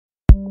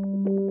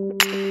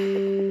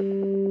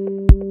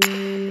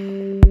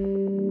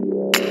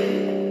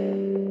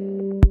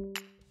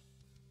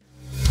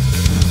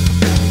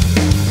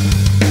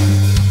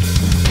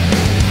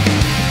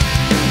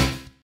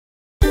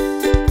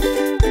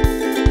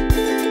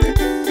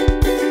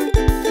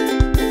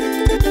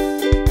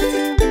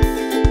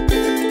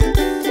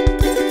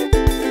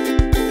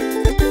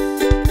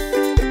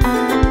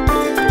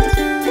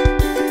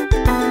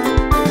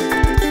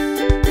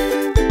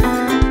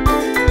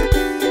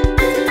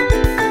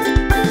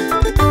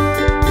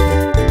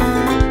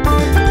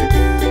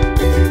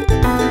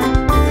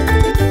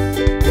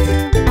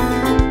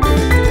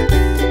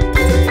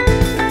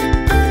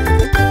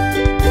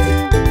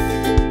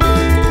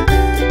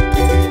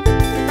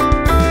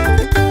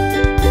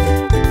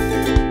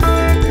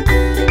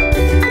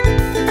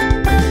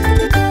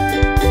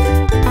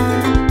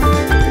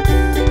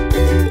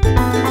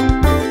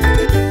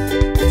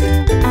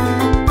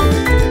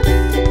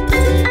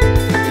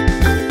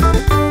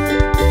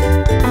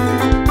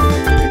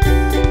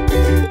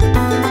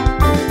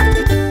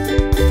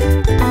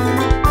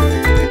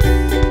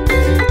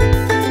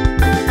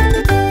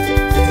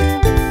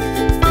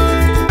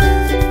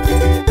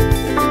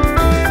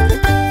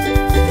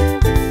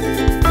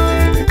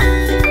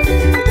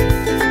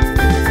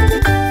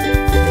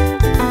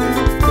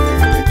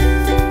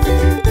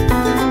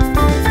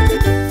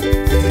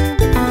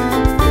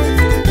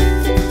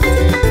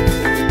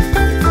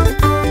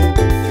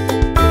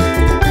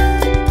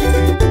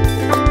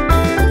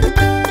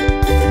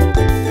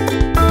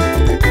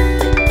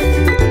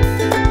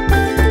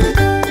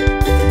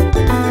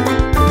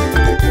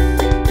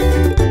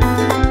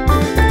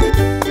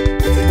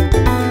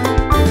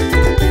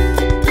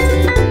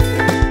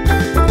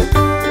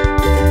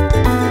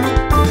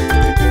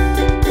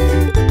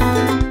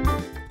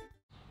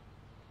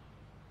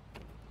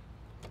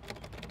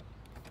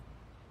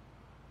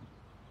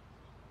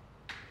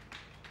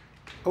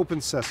Open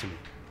Sesame.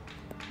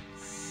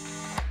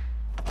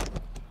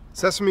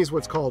 Sesame is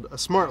what's called a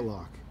smart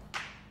lock,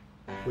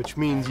 which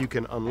means you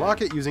can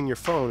unlock it using your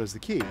phone as the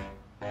key.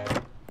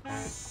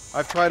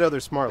 I've tried other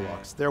smart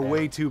locks. They're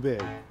way too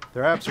big.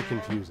 Their apps are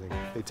confusing.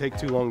 They take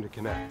too long to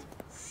connect.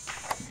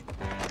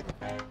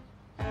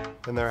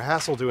 And they're a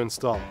hassle to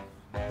install,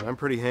 and I'm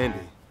pretty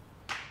handy.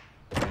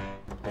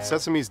 But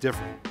Sesame's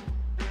different.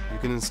 You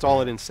can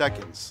install it in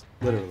seconds,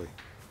 literally.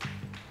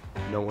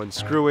 No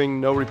unscrewing,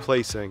 no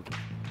replacing.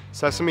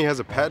 Sesame has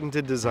a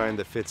patented design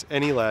that fits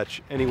any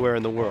latch anywhere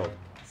in the world.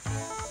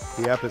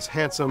 The app is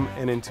handsome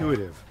and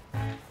intuitive,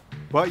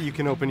 but you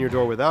can open your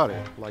door without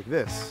it, like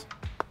this.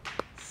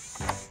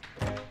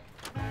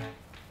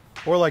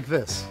 Or like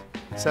this.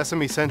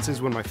 Sesame senses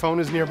when my phone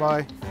is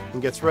nearby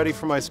and gets ready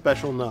for my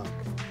special knock.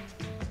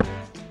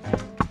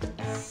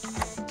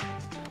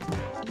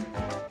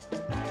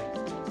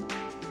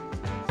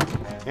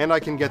 And I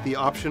can get the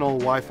optional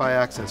Wi-Fi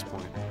access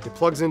point. It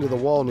plugs into the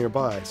wall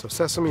nearby, so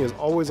Sesame is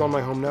always on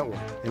my home network,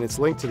 and it's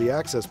linked to the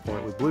access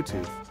point with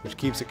Bluetooth, which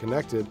keeps it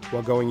connected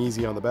while going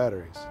easy on the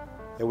batteries.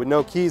 And with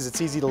no keys,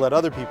 it's easy to let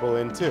other people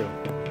in too.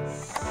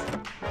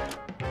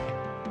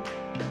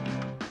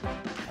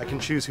 I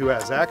can choose who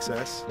has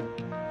access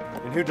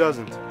and who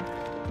doesn't.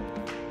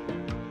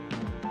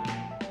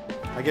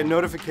 I get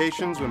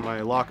notifications when my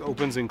lock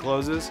opens and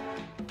closes,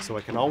 so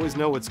I can always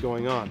know what's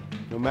going on,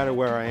 no matter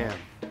where I am.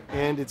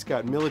 And it's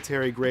got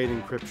military-grade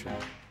encryption.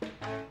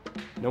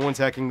 No one's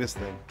hacking this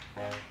thing.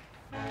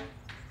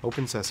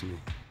 Open Sesame.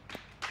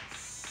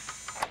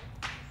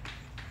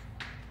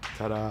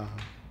 Ta-da!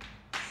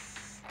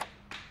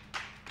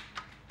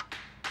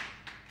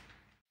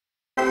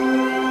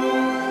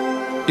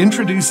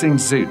 Introducing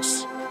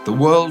Zeus, the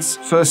world's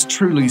first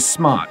truly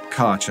smart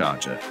car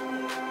charger.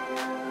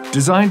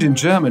 Designed in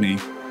Germany,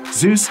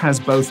 Zeus has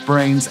both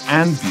brains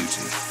and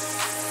beauty.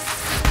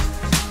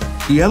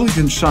 The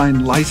elegant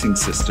shine lighting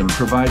system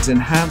provides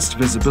enhanced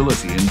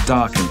visibility in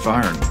dark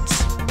environments.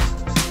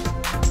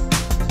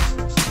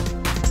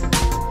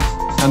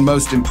 And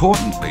most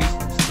importantly,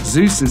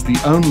 Zeus is the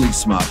only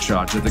smart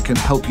charger that can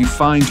help you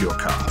find your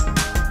car.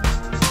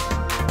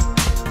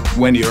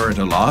 When you're at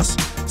a loss,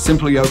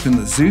 simply open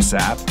the Zeus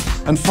app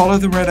and follow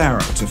the red arrow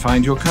to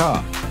find your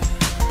car.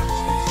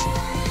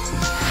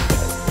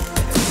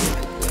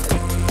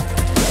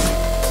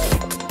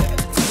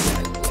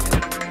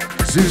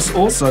 Zeus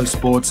also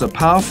sports a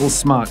powerful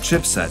smart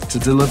chipset to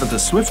deliver the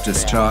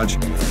swiftest charge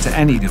to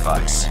any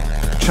device.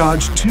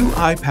 Charge 2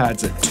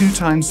 iPads at 2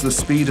 times the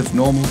speed of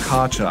normal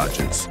car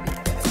chargers.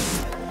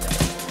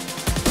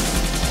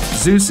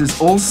 Zeus is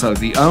also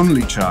the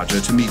only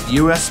charger to meet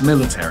US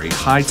military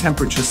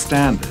high-temperature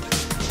standard.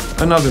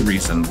 Another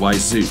reason why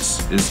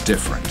Zeus is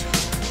different.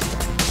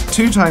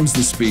 2 times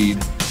the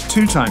speed,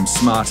 2 times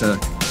smarter,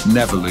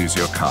 never lose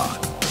your car.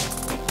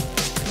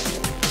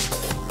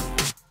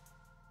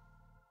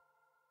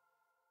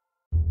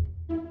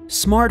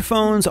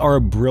 Smartphones are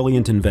a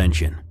brilliant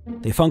invention.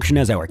 They function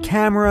as our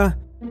camera,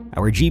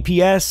 our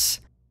GPS,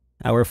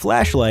 our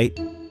flashlight,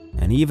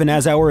 and even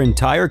as our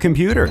entire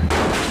computer.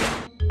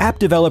 App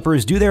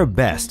developers do their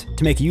best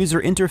to make user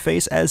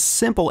interface as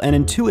simple and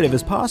intuitive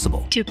as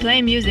possible. To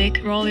play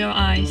music, roll your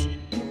eyes.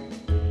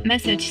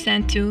 Message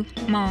sent to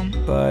mom.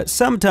 But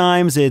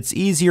sometimes it's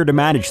easier to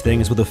manage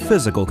things with a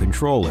physical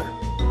controller.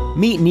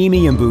 Meet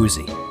Nimi and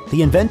Boozy,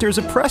 the inventors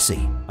of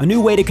Pressy, a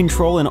new way to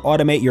control and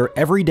automate your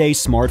everyday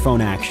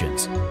smartphone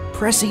actions.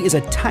 Pressy is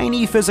a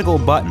tiny physical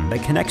button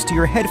that connects to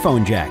your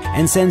headphone jack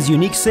and sends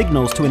unique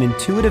signals to an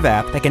intuitive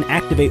app that can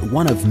activate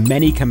one of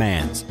many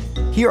commands.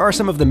 Here are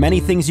some of the many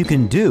things you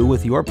can do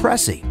with your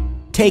Pressy.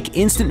 Take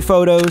instant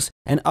photos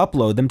and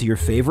upload them to your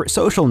favorite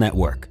social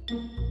network.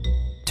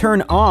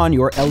 Turn on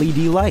your LED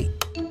light.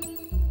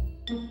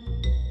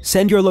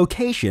 Send your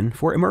location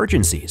for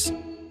emergencies.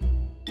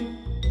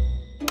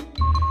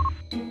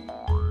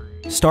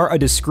 Start a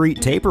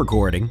discreet tape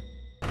recording.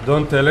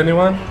 Don't tell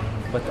anyone,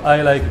 but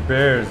I like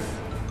bears.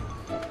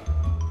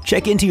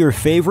 Check into your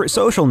favorite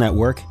social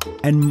network,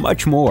 and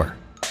much more.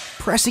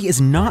 Pressy is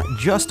not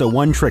just a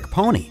one-trick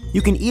pony.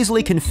 You can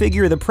easily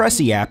configure the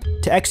Pressy app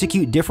to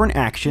execute different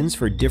actions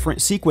for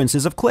different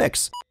sequences of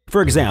clicks.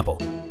 For example,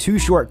 2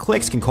 short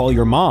clicks can call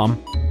your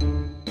mom,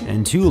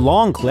 and 2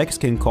 long clicks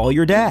can call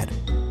your dad.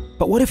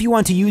 But what if you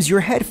want to use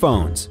your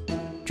headphones?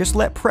 Just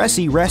let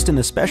Pressy rest in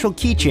the special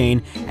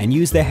keychain and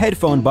use the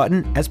headphone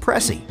button as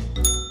Pressy.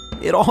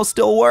 It all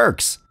still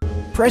works.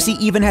 Pressy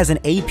even has an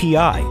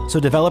API, so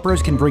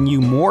developers can bring you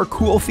more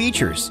cool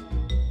features.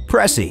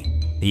 Pressy,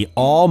 the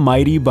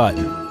almighty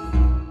button.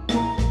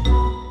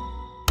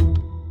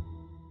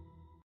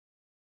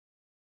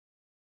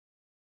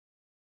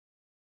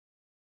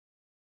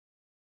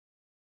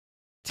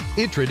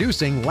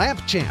 Introducing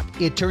Lamp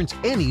Champ. It turns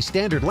any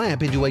standard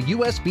lamp into a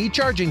USB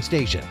charging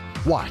station.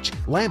 Watch,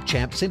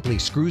 LampChamp simply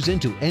screws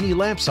into any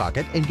lamp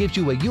socket and gives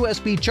you a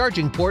USB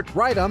charging port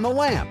right on the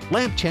lamp.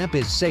 LampChamp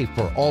is safe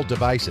for all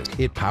devices.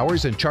 It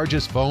powers and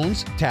charges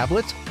phones,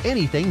 tablets,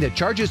 anything that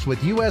charges with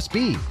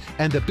USB.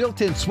 And the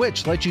built-in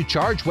switch lets you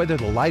charge whether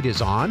the light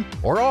is on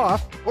or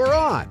off or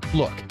on.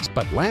 Look,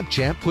 but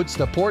LampChamp puts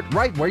the port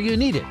right where you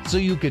need it so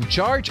you can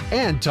charge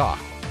and talk.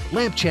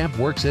 LampChamp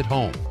works at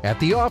home, at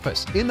the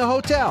office, in the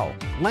hotel.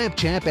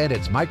 LampChamp and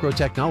its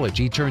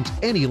micro-technology turns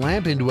any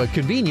lamp into a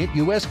convenient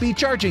USB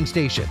charging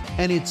station.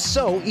 And it's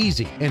so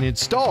easy and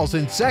installs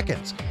in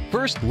seconds.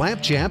 First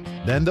LampChamp,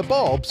 then the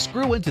bulb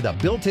screw into the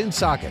built-in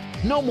socket.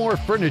 No more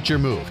furniture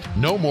moved,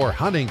 no more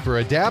hunting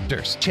for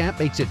adapters. Champ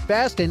makes it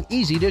fast and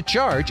easy to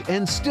charge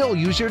and still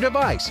use your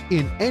device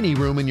in any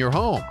room in your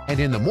home. And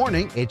in the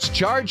morning, it's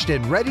charged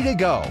and ready to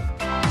go.